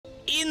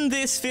In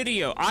this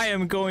video, I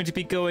am going to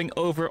be going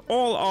over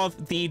all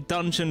of the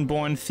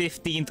Dungeonborne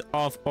 15th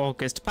of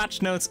August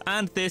patch notes,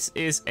 and this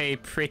is a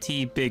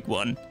pretty big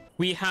one.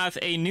 We have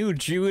a new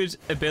Druid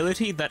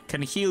ability that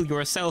can heal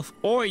yourself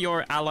or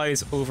your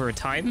allies over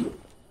time,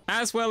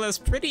 as well as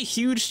pretty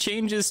huge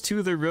changes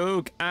to the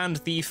Rogue and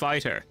the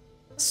Fighter.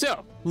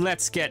 So,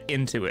 let's get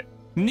into it.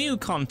 New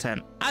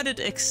content, added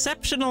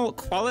exceptional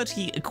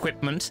quality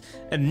equipment,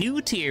 a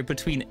new tier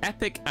between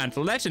Epic and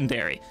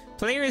Legendary.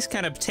 Players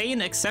can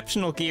obtain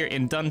exceptional gear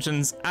in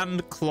dungeons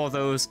and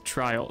Clotho's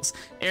trials.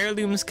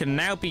 Heirlooms can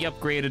now be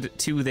upgraded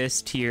to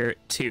this tier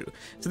too.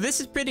 So this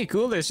is pretty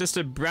cool. There's just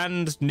a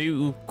brand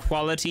new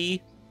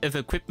quality of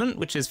equipment,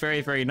 which is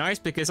very, very nice,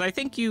 because I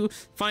think you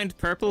find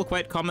purple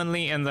quite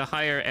commonly in the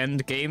higher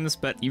end games,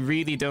 but you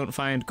really don't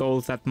find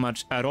gold that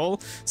much at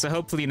all. So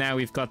hopefully now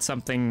we've got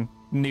something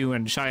new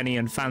and shiny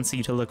and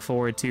fancy to look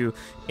forward to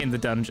in the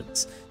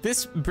dungeons.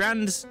 The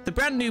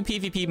brand new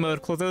PvP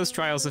mode, Clotho's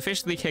Trials,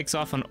 officially kicks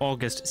off on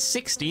August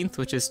 16th,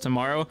 which is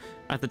tomorrow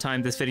at the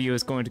time this video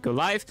is going to go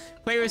live.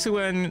 Players who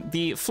earn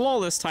the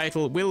Flawless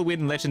title will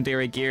win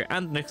legendary gear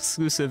and an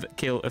exclusive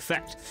kill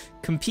effect.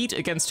 Compete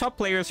against top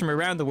players from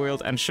around the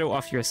world and show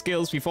off your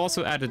skills. We've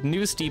also added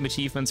new Steam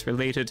achievements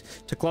related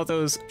to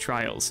Clotho's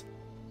Trials.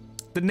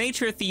 The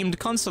nature-themed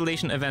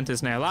Constellation event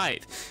is now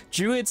live.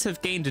 Druids have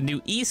gained a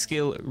new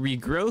E-skill,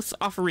 Regrowth,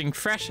 offering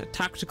fresh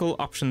tactical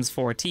options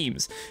for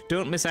teams.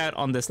 Don't miss out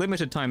on this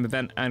limited time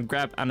event and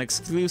grab an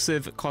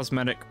exclusive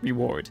cosmetic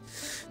reward.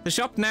 The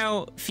shop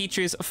now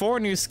features 4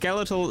 new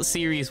Skeletal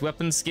series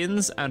weapon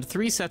skins and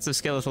 3 sets of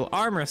skeletal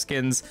armor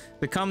skins.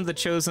 Become the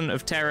Chosen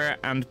of Terror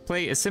and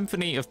play a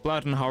symphony of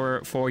blood and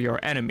horror for your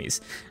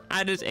enemies.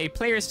 Added a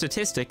player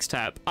statistics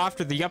tab.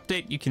 After the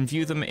update, you can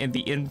view them in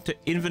the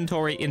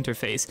inventory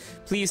interface.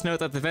 Please note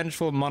that the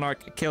Vengeful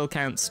Monarch kill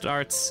count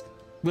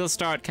will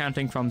start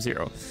counting from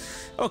 0.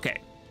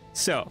 Okay,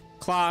 so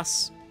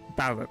class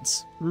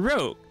balance.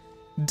 Rogue.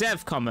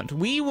 Dev comment.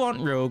 We want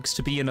rogues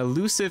to be an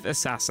elusive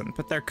assassin,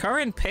 but their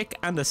current pick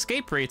and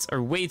escape rates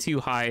are way too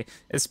high,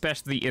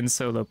 especially in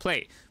solo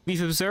play.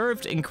 We've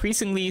observed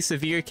increasingly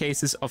severe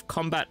cases of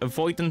combat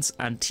avoidance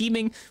and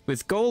teaming,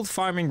 with gold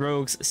farming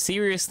rogues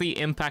seriously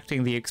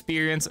impacting the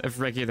experience of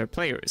regular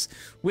players.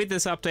 With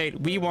this update,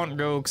 we want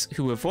rogues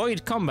who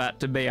avoid combat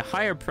to pay a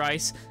higher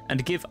price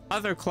and give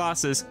other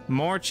classes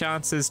more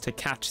chances to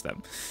catch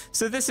them.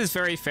 So this is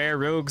very fair.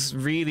 Rogues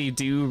really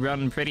do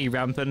run pretty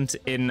rampant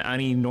in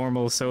any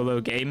normal solo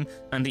game,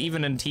 and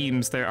even in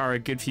teams there are a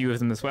good few of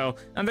them as well,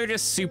 and they're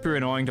just super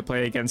annoying to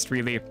play against,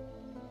 really.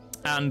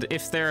 And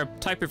if they're a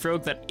type of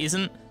rogue that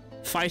isn't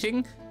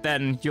fighting,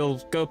 then you'll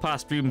go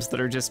past rooms that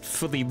are just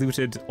fully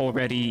looted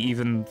already,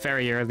 even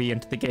very early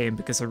into the game,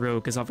 because a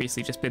rogue has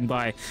obviously just been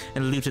by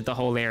and looted the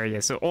whole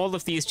area. So all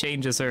of these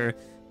changes are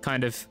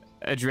kind of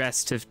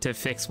addressed to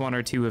fix 1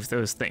 or 2 of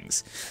those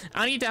things.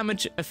 Any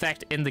damage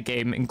effect in the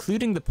game,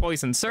 including the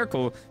poison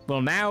circle,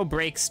 will now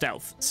break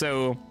stealth.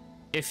 So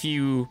if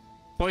you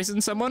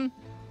poison someone,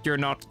 you're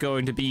not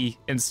going to be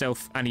in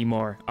stealth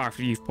anymore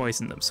after you've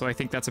poisoned them, so I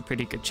think that's a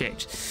pretty good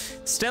change.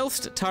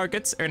 Stealthed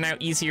targets are now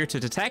easier to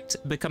detect,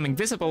 becoming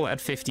visible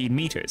at 15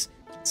 meters.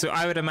 So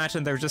I would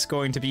imagine they're just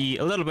going to be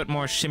a little bit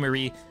more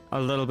shimmery,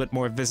 a little bit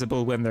more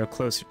visible when they're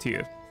closer to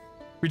you.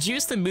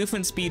 Reduce the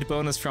movement speed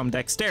bonus from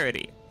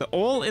dexterity. The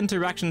all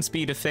interaction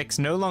speed affix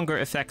no longer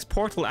affects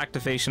portal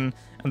activation,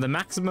 and the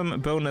maximum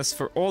bonus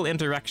for all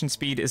interaction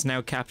speed is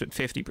now capped at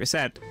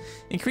 50%.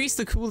 Increase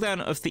the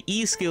cooldown of the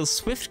E-skill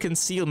Swift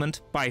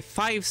Concealment by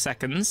 5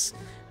 seconds,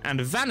 and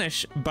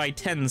Vanish by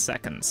 10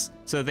 seconds.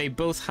 So they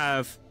both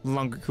have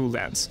longer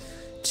cooldowns.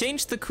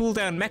 Change the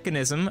cooldown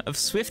mechanism of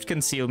Swift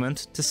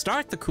Concealment to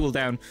start the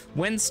cooldown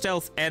when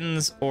stealth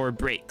ends or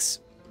breaks.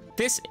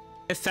 This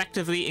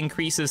effectively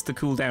increases the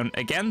cooldown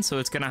again, so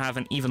it's going to have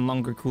an even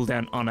longer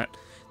cooldown on it.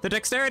 The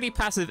dexterity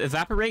passive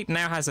Evaporate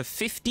now has a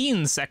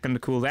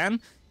 15-second cooldown,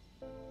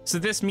 so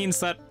this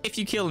means that if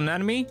you kill an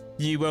enemy,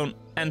 you won't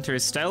enter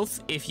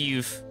stealth if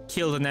you've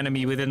killed an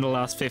enemy within the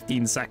last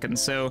 15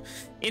 seconds. So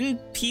in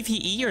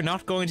PvE, you're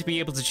not going to be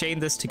able to chain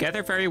this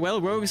together very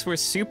well. Rogues were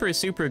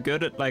super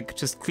good at like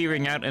just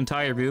clearing out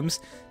entire rooms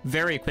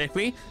very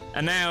quickly,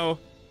 and now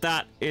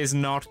that is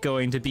not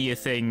going to be a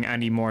thing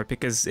anymore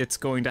because it's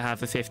going to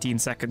have a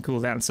 15-second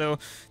cooldown. So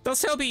they'll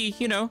still be,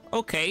 you know,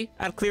 okay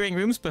at clearing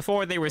rooms.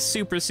 Before they were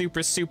super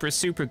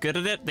good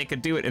at it. They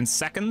could do it in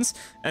seconds,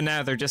 and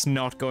now they're just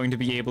not going to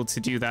be able to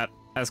do that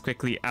as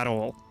quickly at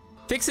all.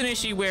 Fix an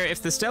issue where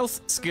if the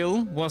stealth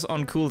skill was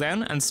on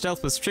cooldown and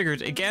stealth was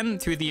triggered again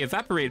through the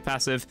Evaporate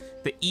passive,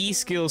 the E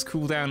skill's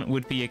cooldown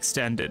would be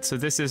extended. So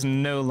this is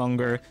no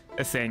longer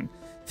a thing.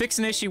 Fix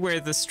an issue where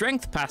the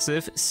strength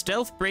passive,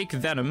 Stealth Break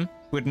Venom,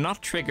 would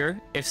not trigger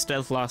if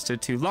stealth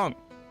lasted too long.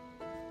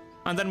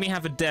 And then we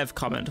have a dev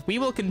comment. We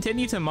will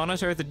continue to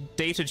monitor the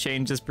data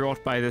changes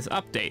brought by this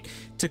update.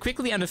 To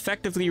quickly and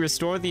effectively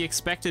restore the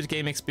expected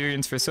game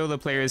experience for solo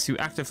players who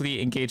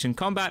actively engage in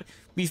combat,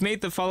 we've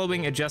made the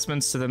following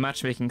adjustments to the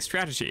matchmaking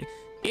strategy.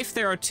 If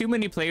there are too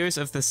many players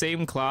of the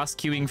same class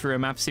queuing for a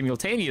map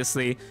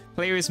simultaneously,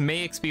 players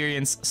may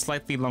experience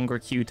slightly longer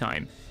queue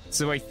time.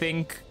 So I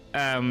think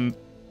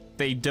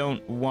they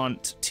don't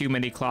want too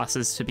many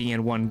classes to be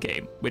in one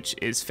game, which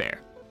is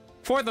fair.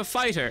 For the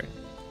fighter,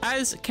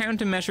 as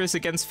countermeasures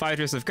against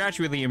fighters have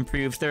gradually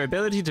improved, their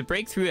ability to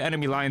break through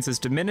enemy lines is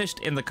diminished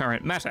in the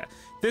current meta.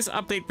 This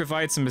update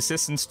provides some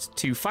assistance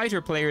to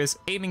fighter players,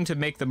 aiming to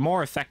make them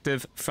more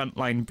effective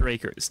frontline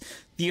breakers.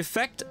 The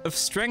effect of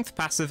strength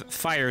passive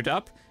Fired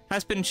Up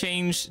has been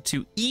changed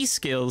to E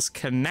skills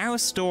can now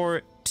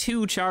store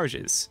 2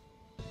 charges.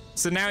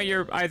 So now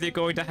you're either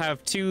going to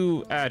have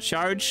 2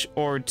 charge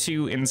or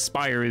 2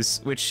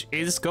 inspires, which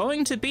is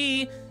going to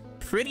be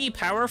pretty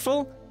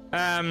powerful.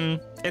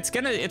 It's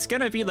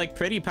gonna be like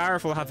pretty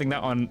powerful having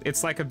that on.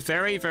 It's like a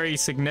very, very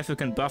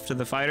significant buff to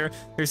the fighter.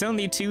 There's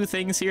only 2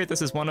 things here.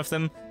 This is one of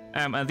them.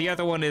 And the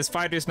other one is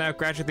fighters now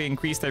gradually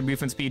increase their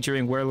movement speed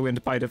during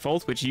Whirlwind by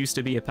default, which used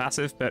to be a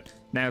passive, but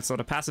now it's not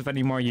a passive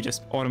anymore. You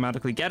just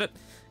automatically get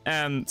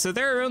it. So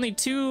there are only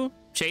 2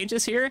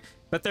 changes here,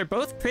 but they're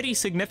both pretty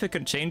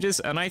significant changes,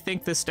 and I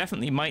think this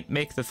definitely might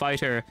make the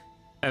fighter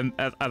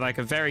like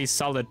a very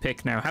solid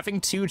pick now.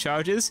 Having 2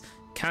 charges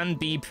can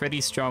be pretty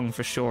strong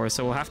for sure,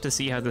 so we'll have to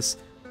see how this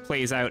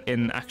plays out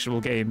in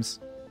actual games.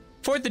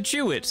 For the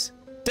Druid,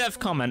 dev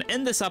comment: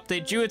 in this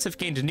update, Druids have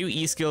gained a new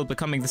E-skill,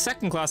 becoming the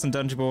 2nd class in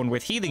Dungeonborne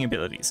with healing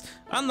abilities.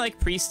 Unlike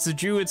priests,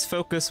 Druids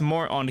focus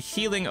more on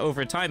healing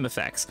over time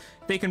effects.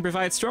 They can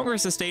provide stronger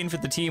sustain for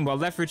the team while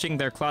leveraging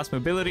their class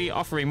mobility,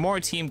 offering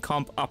more team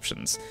comp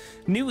options.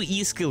 New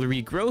E-skill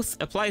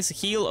Regrowth applies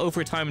heal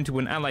over time to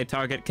an allied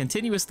target,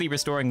 continuously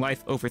restoring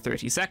life over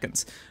 30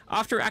 seconds.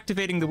 After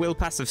activating the will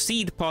passive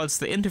Seed Pods,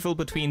 the interval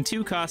between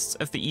 2 casts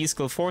of the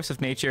E-skill Force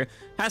of Nature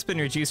has been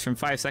reduced from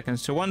 5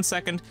 seconds to 1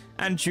 second,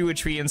 and Druid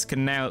Treants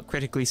can now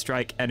critically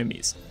strike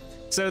enemies.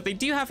 So they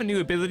do have a new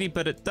ability,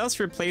 but it does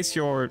replace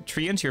your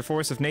Treant, your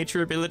Force of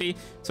Nature ability,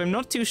 so I'm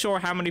not too sure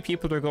how many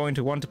people are going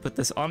to want to put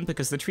this on,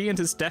 because the Treant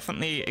is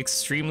definitely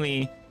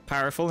extremely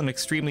powerful and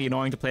extremely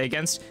annoying to play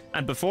against,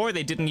 and before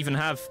they didn't even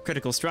have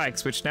critical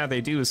strikes, which now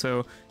they do,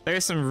 so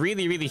there's some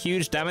really, really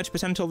huge damage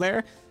potential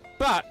there.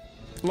 But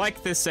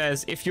like this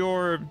says, if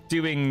you're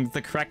doing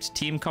the correct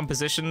team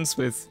compositions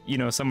with, you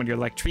know, someone you're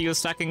like trio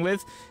stacking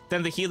with,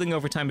 then the healing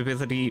over time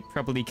ability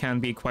probably can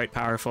be quite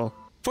powerful.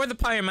 For the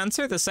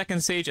Pyromancer, the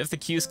 2nd stage of the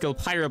Q skill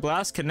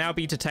Pyroblast can now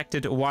be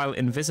detected while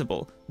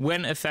invisible,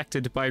 when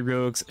affected by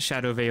Rogue's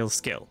Shadow Veil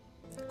skill.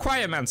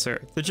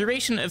 Cryomancer, the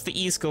duration of the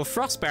E skill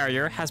Frost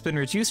Barrier has been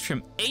reduced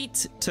from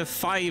 8 to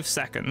 5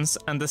 seconds,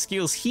 and the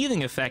skill's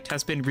healing effect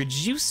has been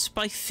reduced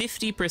by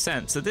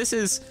 50%, so this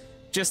is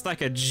just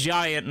like a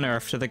giant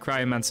nerf to the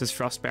Cryomancer's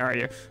Frost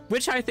Barrier,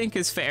 which I think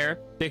is fair,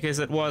 because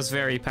it was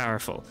very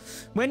powerful.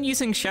 When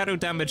using shadow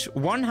damage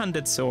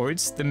one-handed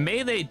swords, the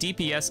melee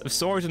DPS of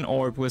Sword and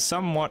Orb was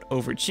somewhat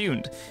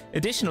overtuned.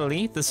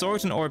 Additionally, the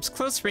Sword and Orb's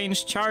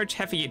close-range charge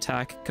heavy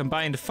attack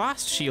combined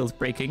fast shield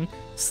breaking,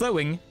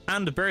 slowing,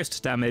 and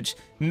burst damage,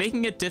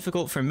 making it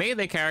difficult for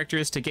melee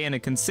characters to gain a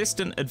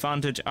consistent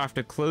advantage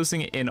after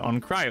closing in on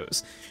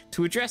Cryos.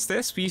 To address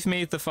this, we've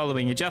made the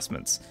following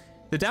adjustments.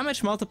 The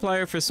damage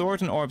multiplier for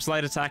Sword and Orb's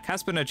light attack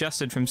has been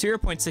adjusted from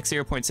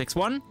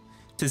 0.60.61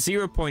 to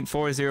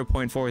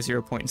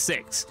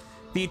 0.40.40.6.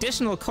 The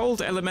additional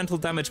cold elemental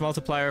damage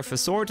multiplier for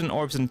Sword and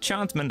Orb's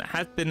enchantment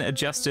has been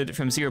adjusted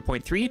from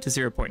 0.3 to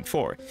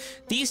 0.4.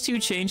 These 2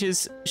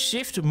 changes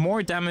shift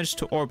more damage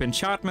to Orb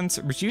enchantments,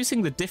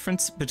 reducing the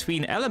difference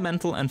between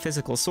elemental and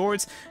physical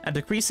swords and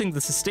decreasing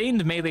the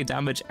sustained melee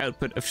damage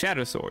output of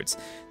shadow swords.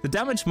 The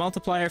damage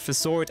multiplier for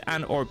Sword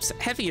and Orb's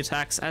heavy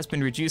attacks has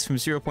been reduced from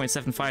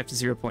 0.75 to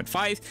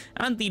 0.5,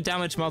 and the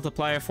damage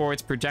multiplier for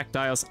its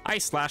projectiles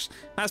Ice Slash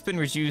has been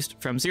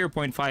reduced from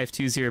 0.5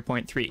 to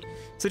 0.3.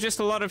 So just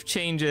a lot of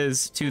changes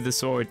to the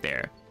sword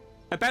there.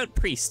 About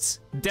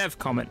priests, dev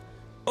comment: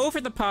 over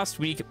the past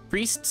week,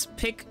 priests'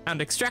 pick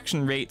and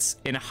extraction rates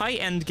in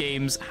high-end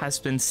games has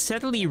been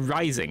steadily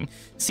rising,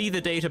 see the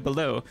data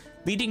below,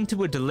 leading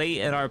to a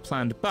delay in our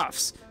planned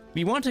buffs.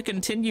 We want to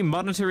continue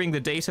monitoring the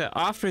data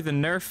after the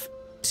nerf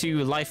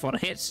to life on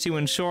hit to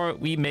ensure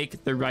we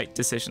make the right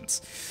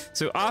decisions.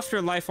 So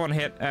after life on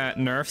hit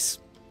nerfs,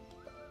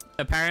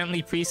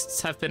 apparently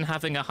priests have been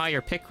having a higher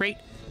pick rate.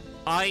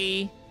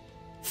 I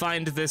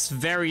find this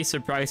very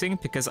surprising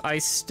because I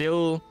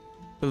still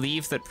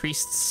believe that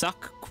priests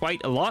suck quite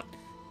a lot,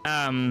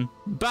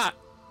 but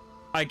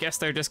I guess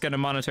they're just going to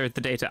monitor the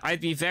data. I'd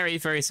be very,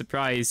 very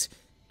surprised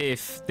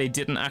if they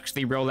didn't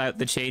actually roll out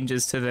the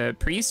changes to the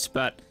priest,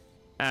 but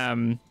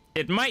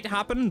it might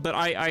happen, but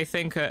I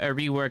think a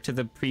rework to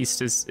the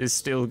priest is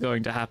still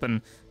going to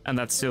happen, and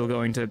that's still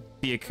going to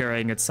be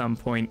occurring at some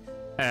point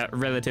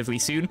relatively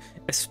soon,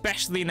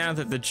 especially now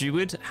that the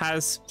druid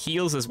has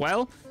heals as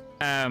well.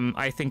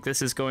 I think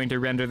this is going to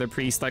render the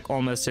priest like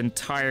almost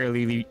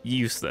entirely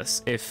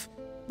useless if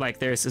like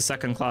there's a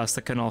 2nd class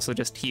that can also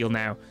just heal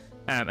now.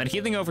 And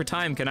healing over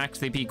time can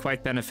actually be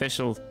quite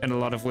beneficial in a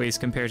lot of ways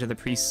compared to the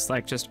priest's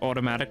like just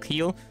automatic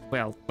heal,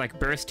 well, like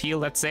burst heal,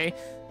 let's say.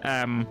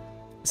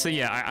 So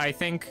yeah, I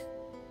think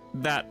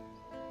that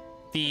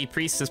The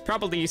priest is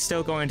probably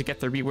still going to get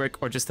the rework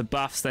or just the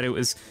buffs that it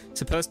was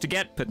supposed to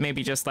get, but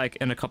maybe just like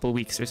in a couple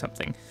weeks or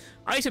something.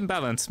 Item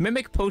balance.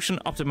 Mimic potion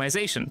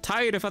optimization.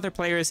 Tired of other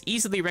players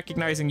easily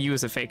recognizing you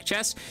as a fake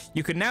chest?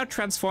 You can now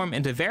transform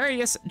into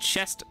various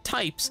chest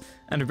types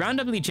and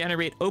randomly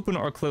generate open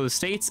or closed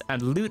states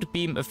and loot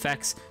beam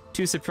effects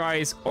to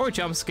surprise or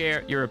jump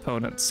scare your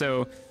opponent.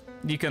 So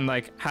you can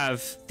like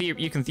have,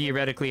 you can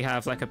theoretically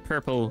have like a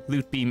purple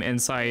loot beam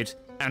inside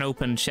an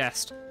open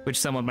chest, which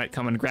someone might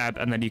come and grab,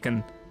 and then you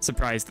can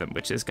surprise them,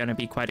 which is going to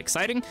be quite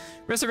exciting.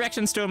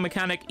 Resurrection Stone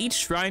mechanic. Each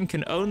shrine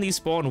can only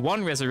spawn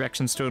 1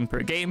 Resurrection Stone per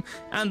game,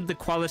 and the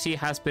quality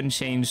has been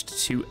changed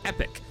to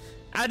Epic.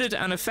 Added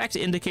an effect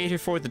indicator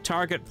for the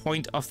target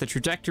point of the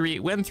trajectory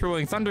when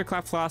throwing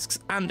Thunderclap Flasks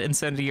and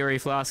Incendiary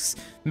Flasks,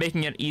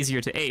 making it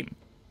easier to aim.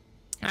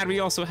 And we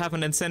also have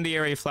an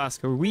Incendiary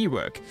Flask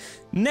rework.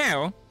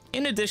 Now,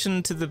 in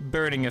addition to the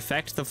burning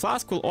effect, the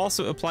flask will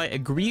also apply a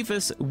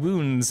Grievous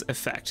Wounds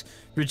effect,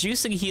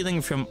 reducing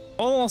healing from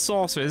all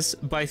sources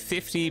by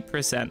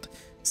 50%,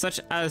 such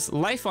as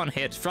Life on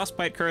Hit,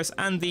 Frostbite Curse,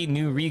 and the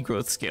new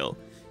Regrowth skill.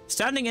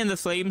 Standing in the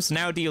Flames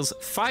now deals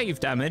 5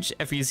 damage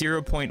every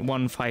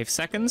 0.15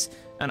 seconds,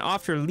 and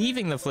after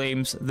leaving the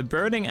Flames, the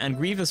Burning and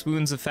Grievous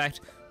Wounds effect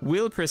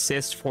will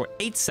persist for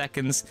 8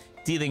 seconds,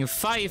 dealing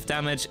 5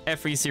 damage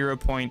every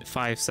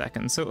 0.5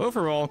 seconds. So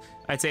overall,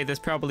 I'd say this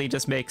probably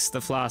just makes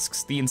the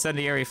flasks, the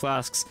incendiary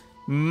flasks,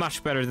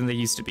 much better than they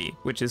used to be,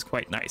 which is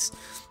quite nice.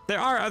 There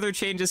are other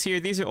changes here.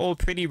 These are all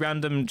pretty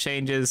random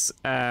changes.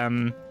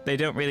 They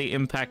don't really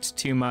impact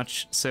too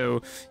much,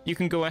 so you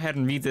can go ahead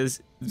and read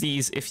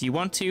these if you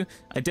want to.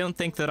 I don't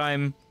think that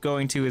I'm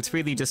going to. It's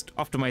really just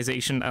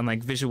optimization and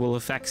like visual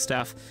effects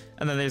stuff.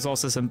 And then there's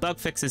also some bug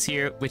fixes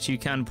here, which you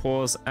can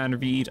pause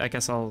and read. I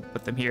guess I'll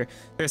put them here.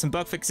 There's some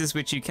bug fixes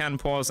which you can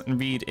pause and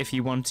read if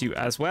you want to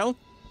as well.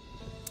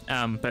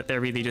 But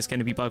they're really just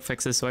going to be bug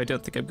fixes, so I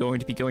don't think I'm going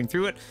to be going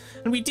through it.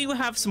 And we do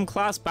have some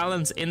class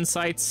balance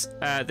insights.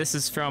 This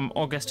is from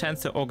August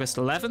 10th to August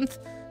 11th,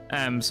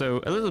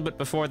 so a little bit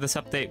before this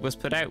update was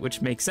put out,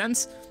 which makes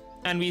sense.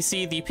 And we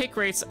see the pick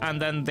rates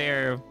and then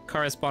their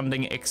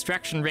corresponding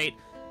extraction rate.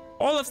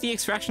 All of the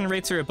extraction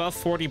rates are above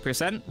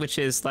 40%, which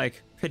is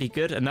like pretty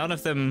good, and none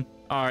of them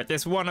are.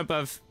 There's one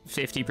above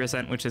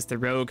 50%, which is the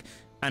rogue,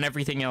 and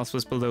everything else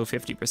was below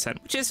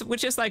 50%,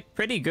 which is like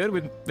pretty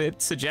good.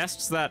 It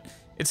suggests that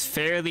it's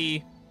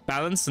fairly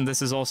balanced, and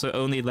this is also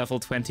only level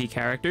 20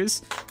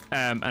 characters,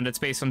 and it's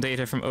based on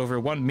data from over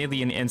 1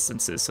 million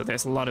instances, so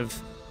there's a lot of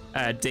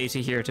data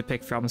here to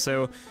pick from.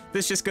 So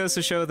this just goes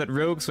to show that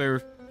rogues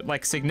were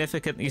like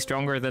significantly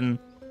stronger than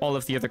all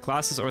of the other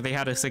classes, or they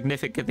had a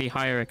significantly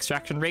higher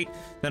extraction rate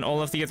than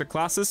all of the other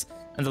classes.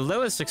 And the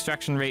lowest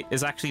extraction rate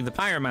is actually the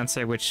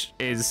Pyromancer, which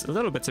is a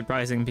little bit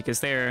surprising because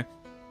they're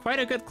quite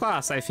a good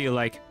class, I feel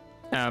like.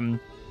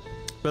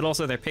 But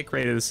also their pick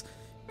rate is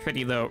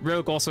pretty low.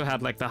 Rogue also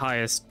had like the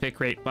highest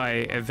pick rate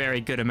by a very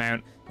good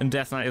amount, and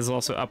Death Knight is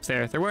also up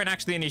there. There weren't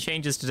actually any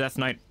changes to Death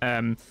Knight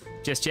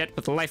just yet,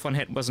 but the life on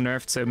hit was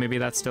nerfed, so maybe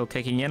that's still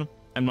kicking in.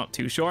 I'm not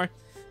too sure.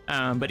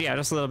 But yeah,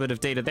 just a little bit of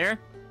data there.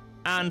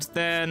 And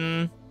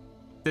then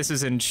this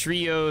is in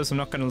trios. I'm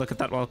not going to look at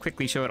that, but I'll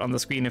quickly show it on the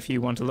screen if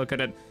you want to look at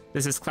it.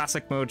 This is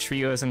classic mode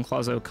trios and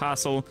Clozo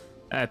Castle,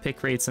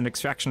 pick rates and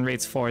extraction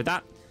rates for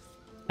that.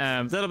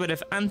 A little bit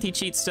of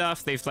anti-cheat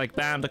stuff. They've like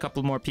banned a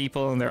couple more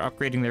people and they're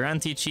upgrading their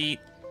anti-cheat.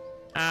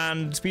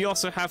 And we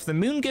also have the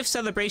Moon Gift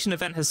Celebration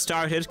event has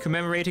started,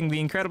 commemorating the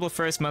incredible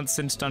first month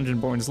since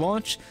Dungeonborne's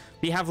launch.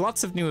 We have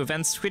lots of new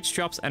events, Twitch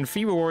drops, and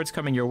free rewards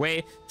coming your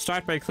way.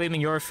 Start by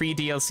claiming your free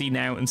DLC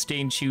now and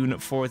stay in tune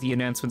for the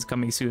announcements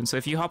coming soon. So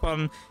if you hop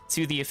on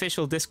to the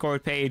official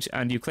Discord page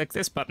and you click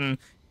this button,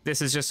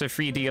 this is just a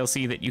free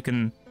DLC that you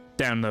can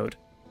download.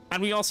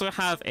 And we also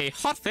have a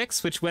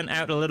hotfix, which went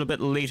out a little bit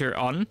later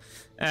on.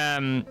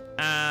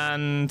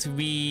 And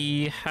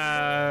we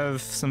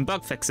have some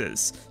bug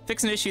fixes.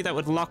 Fix an issue that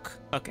would lock...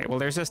 Okay, well,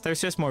 there's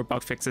just more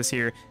bug fixes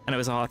here, and it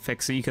was a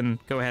hotfix, so you can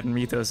go ahead and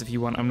read those if you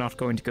want. I'm not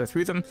going to go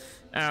through them.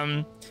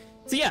 So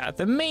yeah,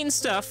 the main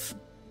stuff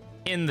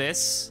in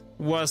this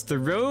was the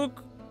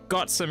rogue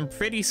got some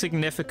pretty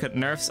significant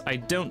nerfs. I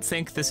don't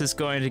think this is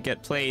going to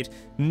get played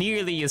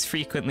nearly as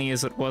frequently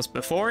as it was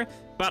before,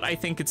 but I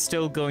think it's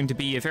still going to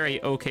be a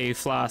very okay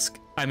class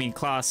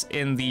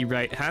in the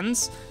right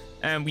hands.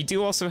 We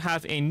do also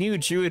have a new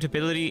druid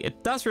ability.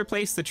 It does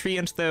replace the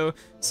treant though,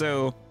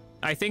 so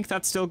I think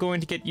that's still going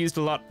to get used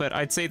a lot, but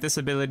I'd say this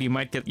ability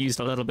might get used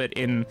a little bit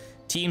in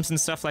teams and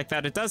stuff like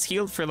that. It does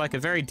heal for like a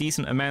very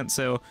decent amount,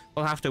 so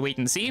we'll have to wait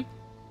and see.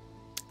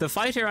 The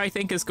fighter, I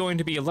think, is going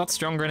to be a lot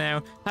stronger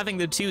now. Having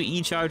the 2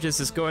 E-charges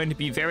is going to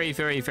be very,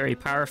 very, very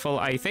powerful,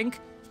 I think.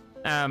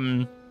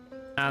 And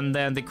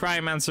then the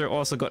Cryomancer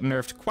also got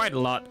nerfed quite a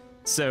lot,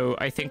 so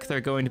I think they're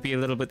going to be a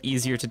little bit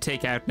easier to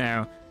take out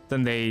now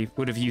than they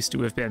would have used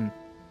to have been.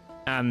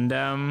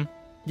 And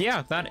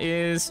yeah, that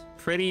is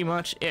pretty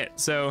much it.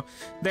 So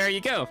there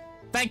you go.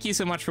 Thank you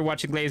so much for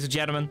watching, ladies and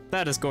gentlemen.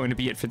 That is going to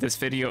be it for this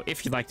video.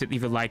 If you liked it,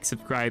 leave a like,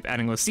 subscribe,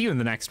 and we'll see you in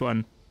the next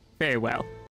one. Farewell.